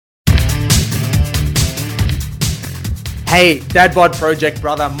Hey, Dad Bod Project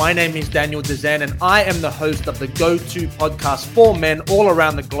brother, my name is Daniel Dezan and I am the host of the go-to podcast for men all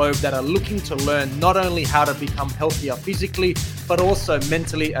around the globe that are looking to learn not only how to become healthier physically, but also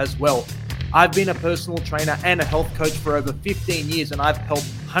mentally as well. I've been a personal trainer and a health coach for over 15 years and I've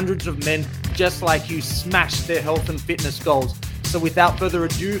helped hundreds of men just like you smash their health and fitness goals. So without further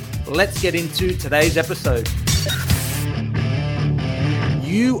ado, let's get into today's episode.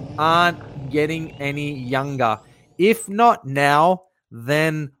 You aren't getting any younger. If not now,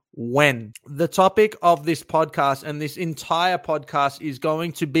 then when? The topic of this podcast and this entire podcast is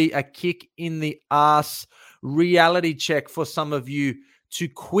going to be a kick in the ass reality check for some of you to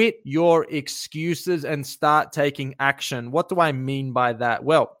quit your excuses and start taking action. What do I mean by that?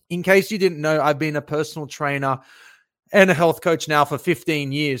 Well, in case you didn't know, I've been a personal trainer and a health coach now for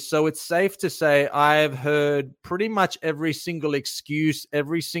 15 years. So it's safe to say I've heard pretty much every single excuse,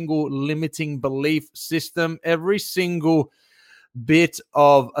 every single limiting belief system, every single bit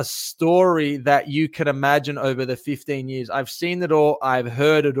of a story that you can imagine over the 15 years. I've seen it all. I've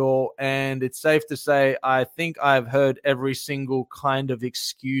heard it all. And it's safe to say I think I've heard every single kind of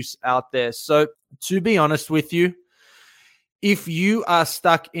excuse out there. So to be honest with you, if you are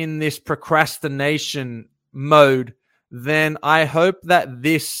stuck in this procrastination mode, then I hope that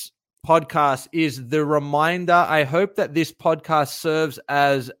this podcast is the reminder. I hope that this podcast serves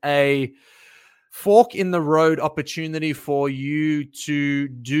as a fork in the road opportunity for you to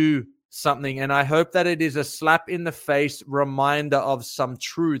do something. And I hope that it is a slap in the face reminder of some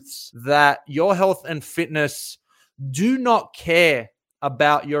truths that your health and fitness do not care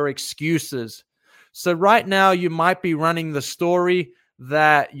about your excuses. So right now you might be running the story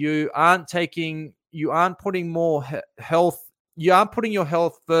that you aren't putting your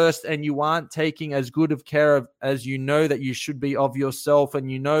health first, and you aren't taking as good of care of as you know that you should be of yourself, and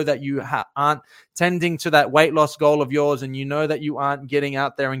you know that you aren't tending to that weight loss goal of yours, and you know that you aren't getting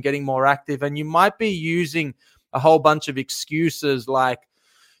out there and getting more active, and you might be using a whole bunch of excuses like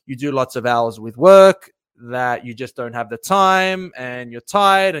you do lots of hours with work, that you just don't have the time, and you're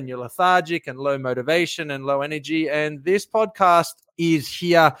tired and you're lethargic and low motivation and low energy. And this podcast is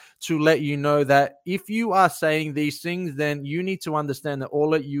here to let you know that if you are saying these things, then you need to understand that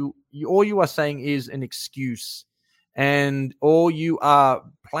all you are saying is an excuse, and all you are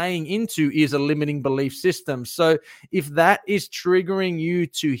playing into is a limiting belief system. So if that is triggering you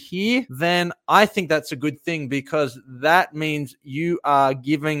to hear, then I think that's a good thing, because that means you are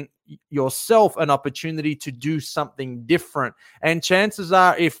giving yourself an opportunity to do something different. And chances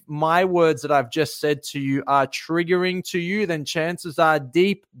are, if my words that I've just said to you are triggering to you, then chances are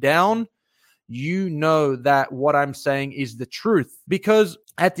deep down, you know that what I'm saying is the truth. Because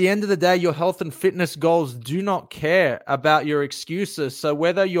at the end of the day, your health and fitness goals do not care about your excuses. So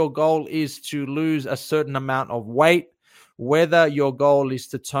whether your goal is to lose a certain amount of weight, whether your goal is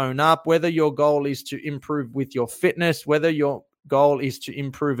to tone up, whether your goal is to improve with your fitness, whether your goal is to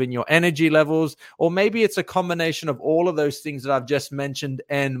improve in your energy levels, or maybe it's a combination of all of those things that I've just mentioned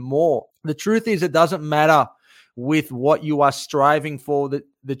and more. The truth is, it doesn't matter with what you are striving for.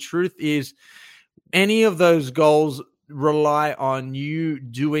 The truth is, any of those goals rely on you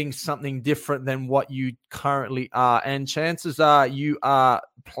doing something different than what you currently are. And chances are you are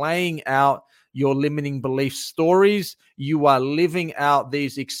playing out your limiting belief stories. You are living out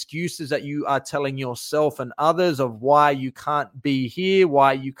these excuses that you are telling yourself and others of why you can't be here,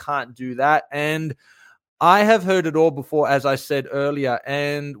 why you can't do that. And I have heard it all before, as I said earlier,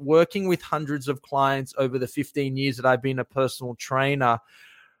 and working with hundreds of clients over the 15 years that I've been a personal trainer,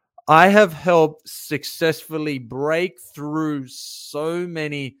 I have helped successfully break through so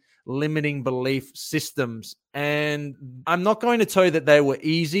many limiting belief systems. And I'm not going to tell you that they were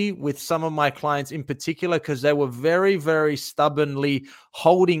easy with some of my clients in particular, because they were very, very stubbornly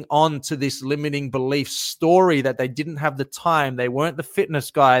holding on to this limiting belief story that they didn't have the time. They weren't the fitness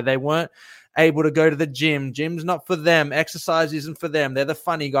guy. They weren't able to go to the gym. Gym's not for them. Exercise isn't for them. They're the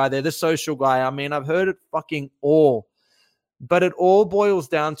funny guy. They're the social guy. I mean, I've heard it fucking all. But it all boils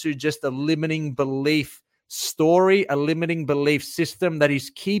down to just a limiting belief story, a limiting belief system that is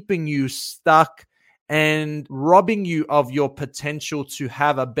keeping you stuck and robbing you of your potential to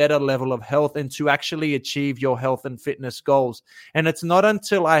have a better level of health and to actually achieve your health and fitness goals. And it's not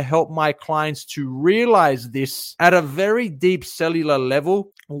until I help my clients to realize this at a very deep cellular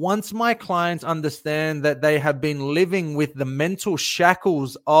level, once my clients understand that they have been living with the mental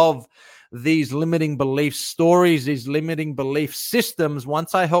shackles of these limiting belief stories, these limiting belief systems,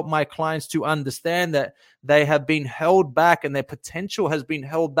 once I help my clients to understand that they have been held back and their potential has been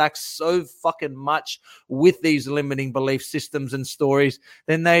held back so fucking much with these limiting belief systems and stories,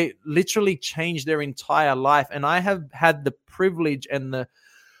 then they literally change their entire life. And I have had the privilege and the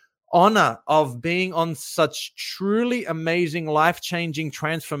honor of being on such truly amazing, life-changing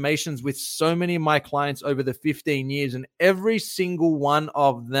transformations with so many of my clients over the 15 years, and every single one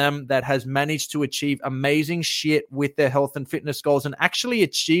of them that has managed to achieve amazing shit with their health and fitness goals and actually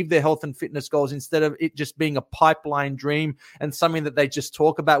achieve their health and fitness goals instead of it just being a pipeline dream and something that they just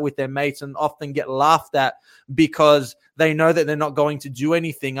talk about with their mates and often get laughed at because they know that they're not going to do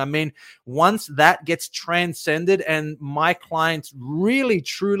anything. I mean, once that gets transcended and my clients really,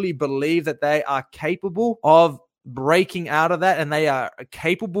 truly believe that they are capable of breaking out of that and they are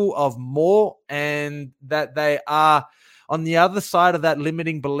capable of more and that they are on the other side of that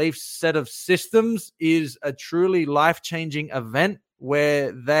limiting belief set of systems is a truly life-changing event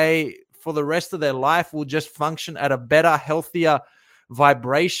where they, for the rest of their life, will just function at a better, healthier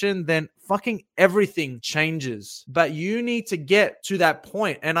vibration, then fucking everything changes. But you need to get to that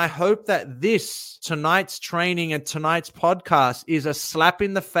point. And I hope that tonight's training and tonight's podcast is a slap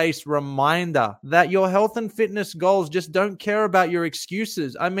in the face reminder that your health and fitness goals just don't care about your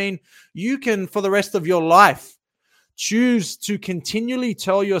excuses. I mean, you can, for the rest of your life, choose to continually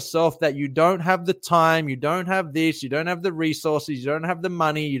tell yourself that you don't have the time, you don't have this, you don't have the resources, you don't have the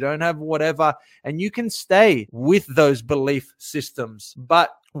money, you don't have whatever, and you can stay with those belief systems. But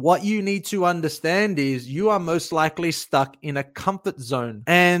what you need to understand is you are most likely stuck in a comfort zone.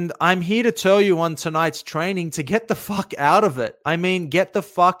 And I'm here to tell you on tonight's training to get the fuck out of it. I mean, get the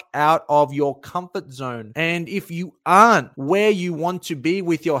fuck out of your comfort zone. And if you aren't where you want to be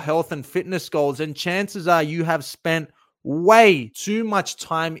with your health and fitness goals, then chances are you have spent way too much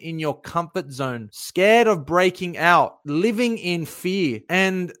time in your comfort zone, scared of breaking out, living in fear.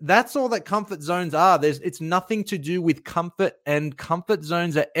 And that's all that comfort zones are. It's nothing to do with comfort, and comfort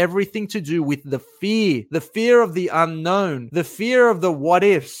zones are everything to do with the fear of the unknown, the fear of the what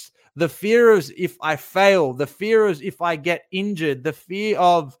ifs, the fear of if I fail, the fear of if I get injured, the fear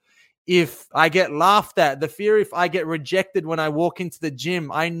of if I get laughed at, the fear if I get rejected when I walk into the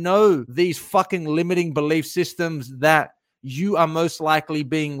gym. I know these fucking limiting belief systems that you are most likely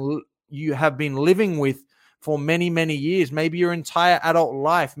you have been living with for many, many years, maybe your entire adult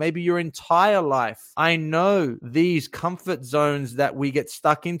life, maybe your entire life. I know these comfort zones that we get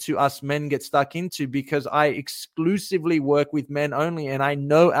stuck into, us men get stuck into, because I exclusively work with men only, and I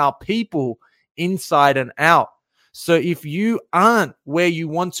know our people inside and out. So if you aren't where you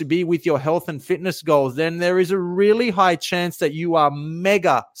want to be with your health and fitness goals, then there is a really high chance that you are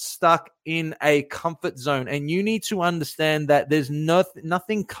mega stuck in a comfort zone. And you need to understand that there's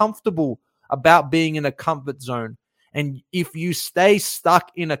nothing comfortable about being in a comfort zone. And if you stay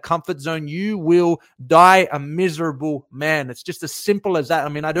stuck in a comfort zone, you will die a miserable man. It's just as simple as that. I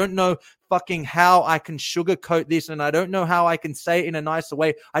mean, I don't know fucking how I can sugarcoat this, and I don't know how I can say it in a nicer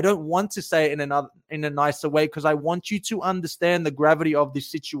way. I don't want to say it in a nicer way because I want you to understand the gravity of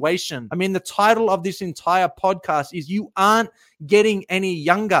this situation. I mean, the title of this entire podcast is You Aren't Getting Any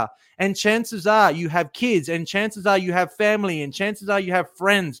Younger. And chances are you have kids, and chances are you have family, and chances are you have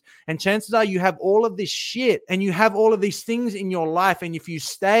friends, and chances are you have all of this shit, and you have all of these things in your life. And if you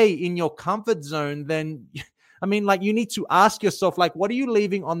stay in your comfort zone, then I mean, like, you need to ask yourself, like, what are you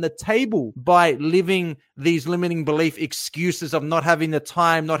leaving on the table by living these limiting belief excuses of not having the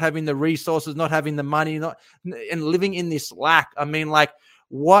time, not having the resources, not having the money, and living in this lack? I mean, like,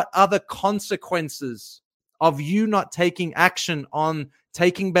 what are the consequences of you not taking action on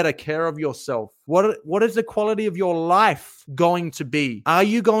taking better care of yourself? What is the quality of your life going to be? Are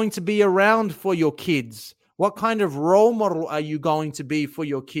you going to be around for your kids? What kind of role model are you going to be for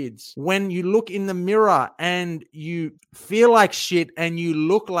your kids? When you look in the mirror and you feel like shit and you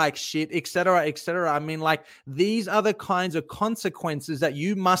look like shit, etc., etc. I mean, like, these are the kinds of consequences that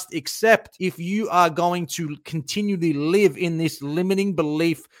you must accept if you are going to continually live in this limiting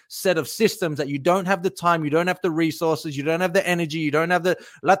belief set of systems that you don't have the time, you don't have the resources, you don't have the energy, you don't have the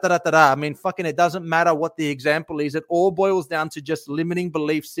la-da-da-da-da. I mean, fucking, it doesn't matter what the example is. It all boils down to just limiting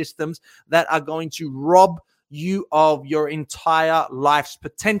belief systems that are going to rob you of your entire life's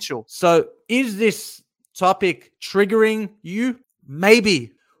potential. So is this topic triggering you?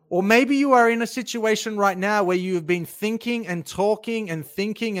 Maybe. Or maybe you are in a situation right now where you have been thinking and talking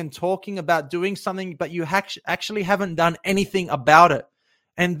about doing something, but you actually haven't done anything about it.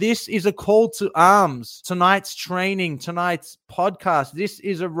 And this is a call to arms. Tonight's training, tonight's podcast, this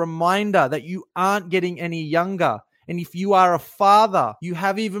is a reminder that you aren't getting any younger. And if you are a father, you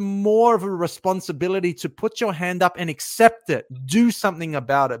have even more of a responsibility to put your hand up and accept it. Do something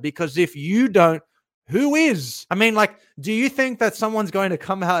about it, because if you don't, who is? I mean, like, do you think that someone's going to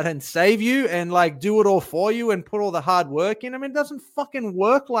come out and save you and like do it all for you and put all the hard work in? I mean, it doesn't fucking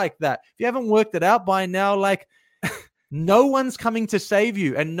work like that. If you haven't worked it out by now, like, no one's coming to save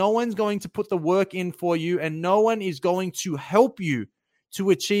you, and no one's going to put the work in for you, and no one is going to help you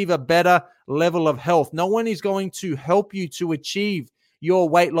to achieve a better level of health. No one is going to help you to achieve your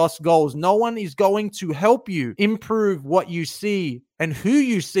weight loss goals. No one is going to help you improve what you see and who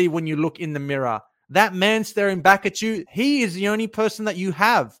you see when you look in the mirror. That man staring back at you, he is the only person that you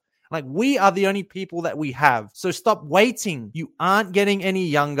have. Like, we are the only people that we have. So stop waiting. You aren't getting any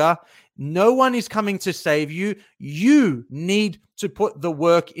younger. No one is coming to save you. You need to put the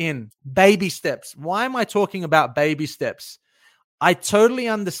work in. Baby steps. Why am I talking about baby steps? I totally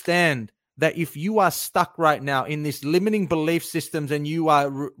understand that if you are stuck right now in this limiting belief systems and you are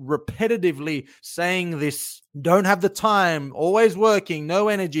repetitively saying this, don't have the time, always working, no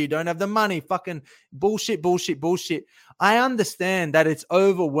energy, don't have the money, fucking bullshit. I understand that it's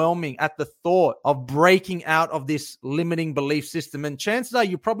overwhelming at the thought of breaking out of this limiting belief system. And chances are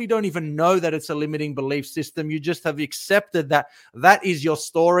you probably don't even know that it's a limiting belief system. You just have accepted that that is your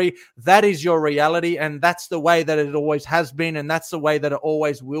story, that is your reality, and that's the way that it always has been, and that's the way that it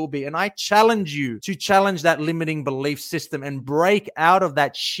always will be. And I challenge you to challenge that limiting belief system and break out of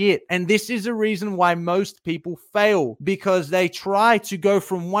that shit. And this is a reason why most people fail, because they try to go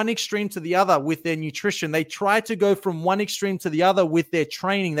from one extreme to the other with their nutrition. They try to go from one extreme to the other with their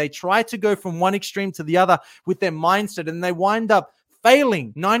training. They try to go from one extreme to the other with their mindset, and they wind up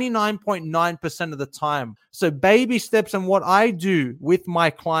failing 99.9% of the time. So baby steps, and what I do with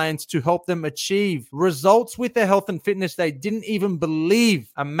my clients to help them achieve results with their health and fitness they didn't even believe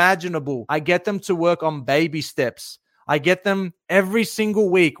imaginable. I get them to work on baby steps. I get them every single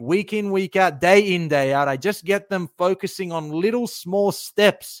week, week in, week out, day in, day out. I just get them focusing on little small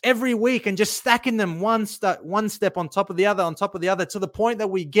steps every week and just stacking them one step on top of the other, to the point that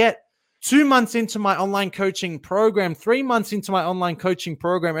we get 2 months into my online coaching program, 3 months into my online coaching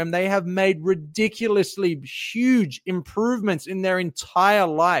program, and they have made ridiculously huge improvements in their entire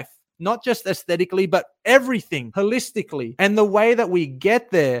life. Not just aesthetically, but everything holistically. And the way that we get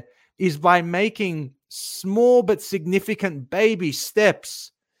there is by making small but significant baby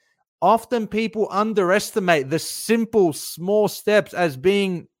steps. Often people underestimate the simple, small steps as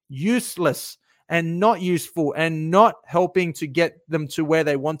being useless and not useful and not helping to get them to where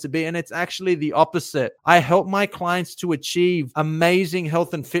they want to be. And it's actually the opposite. I help my clients to achieve amazing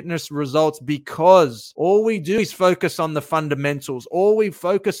health and fitness results because all we do is focus on the fundamentals. All we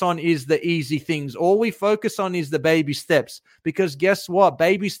focus on is the easy things. All we focus on is the baby steps. Because guess what?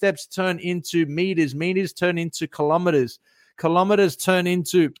 Baby steps turn into meters. Meters turn into kilometers. Kilometers turn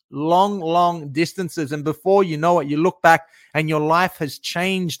into long distances. And before you know it, you look back and your life has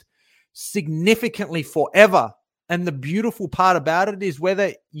changed significantly forever. And the beautiful part about it is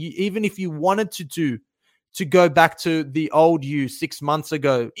whether you, even if you wanted to go back to the old you 6 months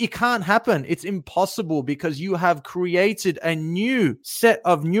ago, it can't happen. It's impossible because you have created a new set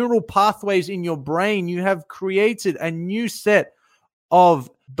of neural pathways in your brain. You have created a new set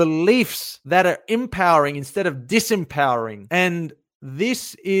of beliefs that are empowering instead of disempowering. And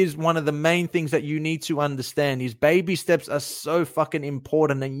this is one of the main things that you need to understand is baby steps are so fucking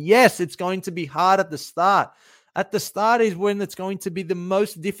important. And yes, it's going to be hard at the start. At the start is when it's going to be the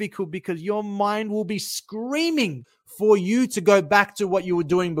most difficult because your mind will be screaming for you to go back to what you were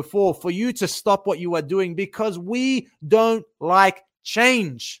doing before, for you to stop what you are doing, because we don't like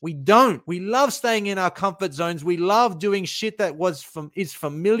change. We don't. We love staying in our comfort zones. We love doing shit that is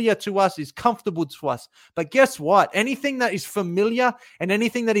familiar to us, is comfortable to us. But guess what? Anything that is familiar and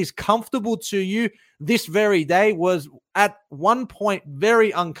anything that is comfortable to you this very day was at one point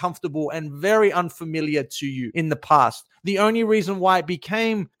very uncomfortable and very unfamiliar to you in the past. The only reason why it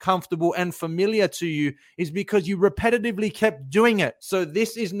became comfortable and familiar to you is because you repetitively kept doing it. So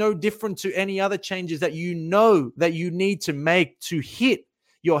this is no different to any other changes that you know that you need to make to hit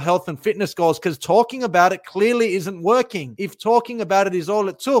your health and fitness goals, because talking about it clearly isn't working. If talking about it is all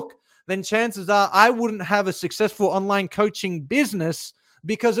it took, then chances are I wouldn't have a successful online coaching business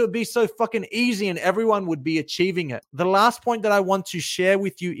because it would be so fucking easy and everyone would be achieving it. The last point that I want to share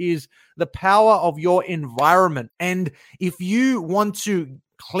with you is the power of your environment. And if you want to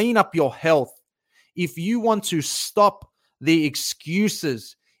clean up your health, if you want to stop the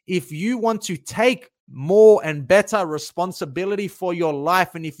excuses, if you want to take more and better responsibility for your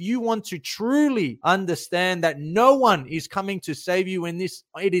life. And if you want to truly understand that no one is coming to save you in this,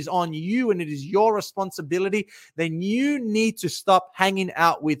 it is on you and it is your responsibility, then you need to stop hanging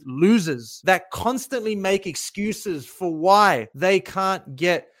out with losers that constantly make excuses for why they can't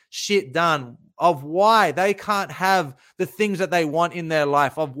get shit done, of why they can't have the things that they want in their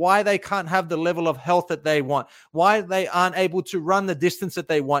life, of why they can't have the level of health that they want, why they aren't able to run the distance that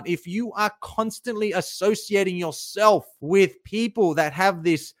they want. If you are constantly associating yourself with people that have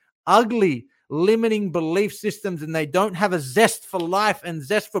this ugly, limiting belief systems and they don't have a zest for life and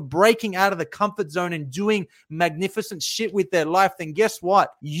zest for breaking out of the comfort zone and doing magnificent shit with their life, then guess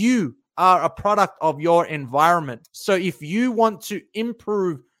what? You are a product of your environment. So if you want to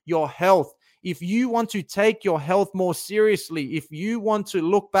improve your health, if you want to take your health more seriously, if you want to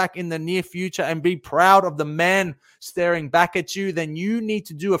look back in the near future and be proud of the man staring back at you, then you need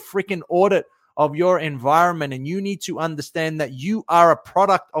to do a freaking audit of your environment, and you need to understand that you are a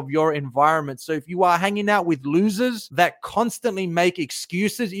product of your environment. So if you are hanging out with losers that constantly make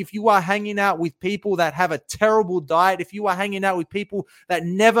excuses, if you are hanging out with people that have a terrible diet, if you are hanging out with people that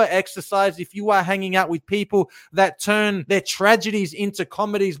never exercise, if you are hanging out with people that turn their tragedies into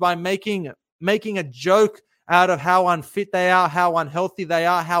comedies by making a joke out of how unfit they are, how unhealthy they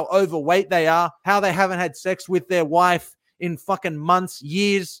are, how overweight they are, how they haven't had sex with their wife in fucking months,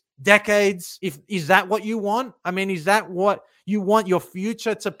 years, decades. Is that what you want? I mean, is that what you want your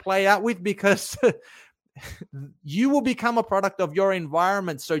future to play out with? Because you will become a product of your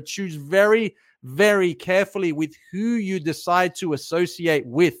environment. So choose very, very carefully with who you decide to associate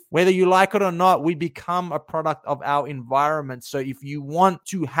with. Whether you like it or not, we become a product of our environment. So if you want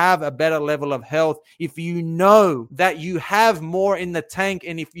to have a better level of health, if you know that you have more in the tank,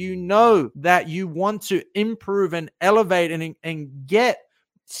 and if you know that you want to improve and elevate and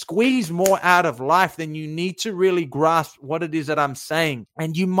squeeze more out of life, then you need to really grasp what it is that I'm saying.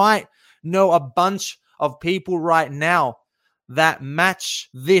 And you might know a bunch of people right now that match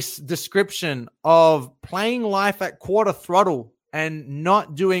this description of playing life at quarter throttle and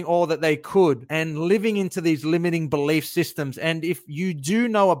not doing all that they could and living into these limiting belief systems. And if you do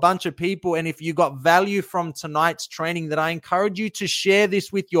know a bunch of people, and if you got value from tonight's training, then I encourage you to share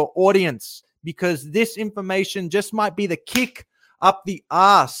this with your audience, because this information just might be the kick up the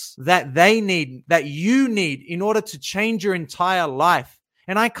ass that they need, that you need in order to change your entire life.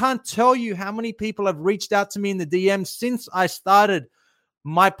 And I can't tell you how many people have reached out to me in the DM since I started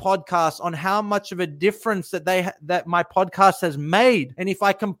my podcast on how much of a difference that my podcast has made. And if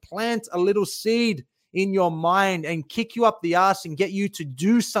I can plant a little seed in your mind and kick you up the ass and get you to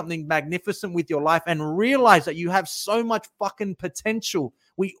do something magnificent with your life and realize that you have so much fucking potential.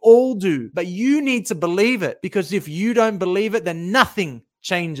 We all do, but you need to believe it, because if you don't believe it, then nothing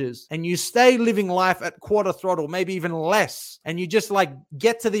changes, and you stay living life at quarter throttle, maybe even less. And you just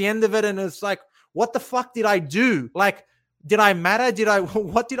get to the end of it and it's like, what the fuck did I do? Did I matter?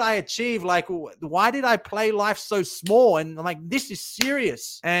 What did I achieve? Why did I play life so small? And this is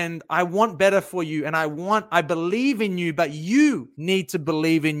serious, and I want better for you. And I believe in you, but you need to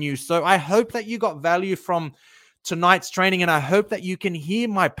believe in you. So I hope that you got value from tonight's training, and I hope that you can hear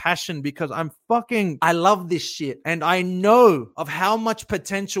my passion, because I love this shit. And I know of how much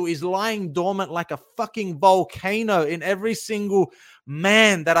potential is lying dormant like a fucking volcano in every single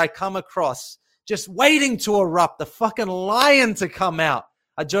man that I come across, just waiting to erupt, the fucking lion to come out.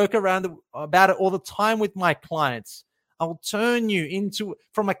 I joke around about it all the time with my clients. I'll turn you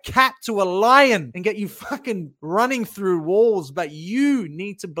from a cat to a lion and get you fucking running through walls, but you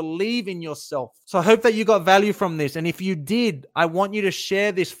need to believe in yourself. So I hope that you got value from this. And if you did, I want you to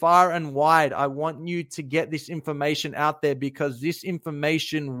share this far and wide. I want you to get this information out there, because this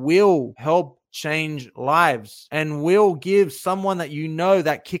information will help change lives and will give someone that you know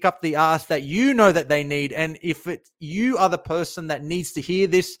that kick up the ass that you know that they need. And if you are the person that needs to hear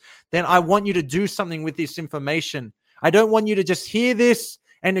this, then I want you to do something with this information. I don't want you to just hear this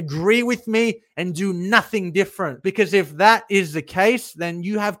and agree with me and do nothing different, because if that is the case, then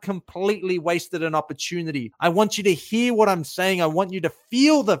you have completely wasted an opportunity. I want you to hear what I'm saying. I want you to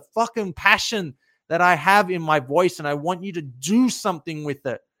feel the fucking passion that I have in my voice, and I want you to do something with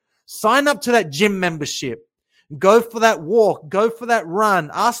it. Sign up to that gym membership. Go for that walk. Go for that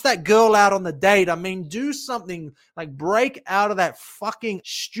run. Ask that girl out on the date. I mean, do something, break out of that fucking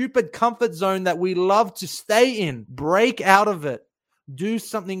stupid comfort zone that we love to stay in. Break out of it. Do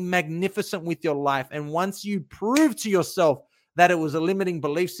something magnificent with your life. And once you prove to yourself that it was a limiting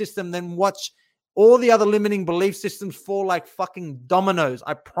belief system, then watch all the other limiting belief systems fall like fucking dominoes.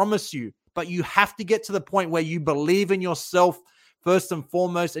 I promise you. But you have to get to the point where you believe in yourself first and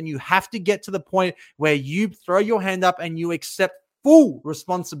foremost, and you have to get to the point where you throw your hand up and you accept full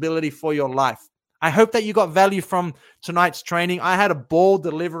responsibility for your life. I hope that you got value from tonight's training. I had a ball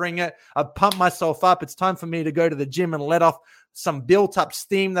delivering it. I pumped myself up. It's time for me to go to the gym and let off some built up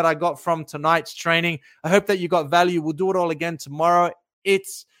steam that I got from tonight's training. I hope that you got value. We'll do it all again tomorrow.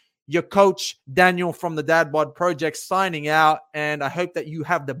 It's your coach, Daniel from the Dad Bod Project, signing out. And I hope that you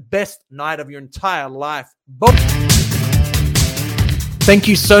have the best night of your entire life. Boom. Thank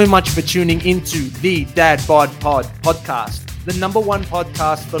you so much for tuning into the Dad Bod podcast, the #1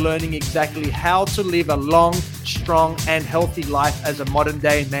 podcast for learning exactly how to live a long, strong, and healthy life as a modern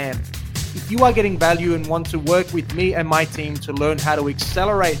day man. If you are getting value and want to work with me and my team to learn how to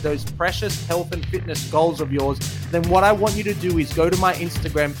accelerate those precious health and fitness goals of yours, then what I want you to do is go to my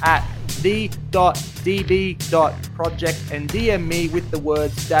Instagram at the.db.project and DM me with the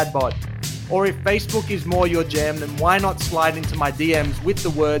words DadBod. Or if Facebook is more your jam, then why not slide into my DMs with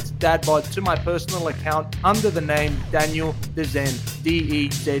the words DadBod to my personal account under the name Daniel Dezen,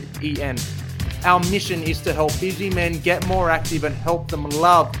 Dezen. Our mission is to help busy men get more active and help them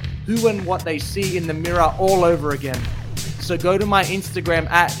love who and what they see in the mirror all over again. So go to my Instagram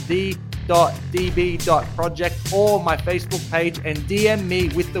at the.db.project or my Facebook page and DM me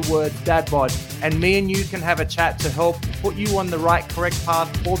with the words DadBod, and me and you can have a chat to help put you on the correct path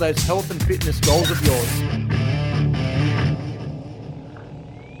for those health and fitness goals of yours.